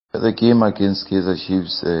The game against Kaizer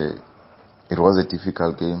Chiefs, it was a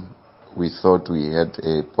difficult game. We thought we had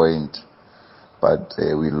a point, but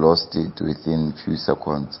we lost it within few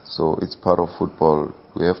seconds. So it's part of football.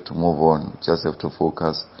 We have to move on. Just have to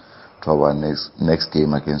focus to our next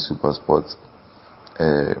game against SuperSport.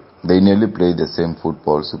 They nearly play the same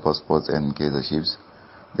football, SuperSport and Kaizer Chiefs.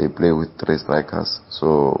 They play with 3 strikers.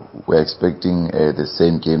 So we're expecting the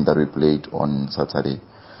same game that we played on Saturday.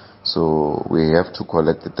 So we have to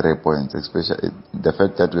collect the 3 points, especially the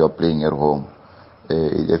fact that we are playing at home.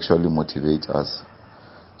 It actually motivates us.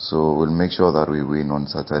 So we'll make sure that we win on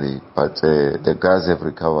Saturday. But the guys have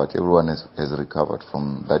recovered. Everyone has recovered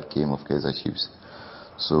from that game of Kaizer Chiefs.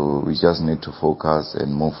 So we just need to focus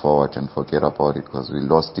and move forward and forget about it, because we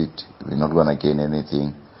lost it. We're not going to gain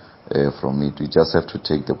anything from it. We just have to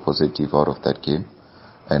take the positive out of that game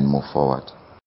and move forward.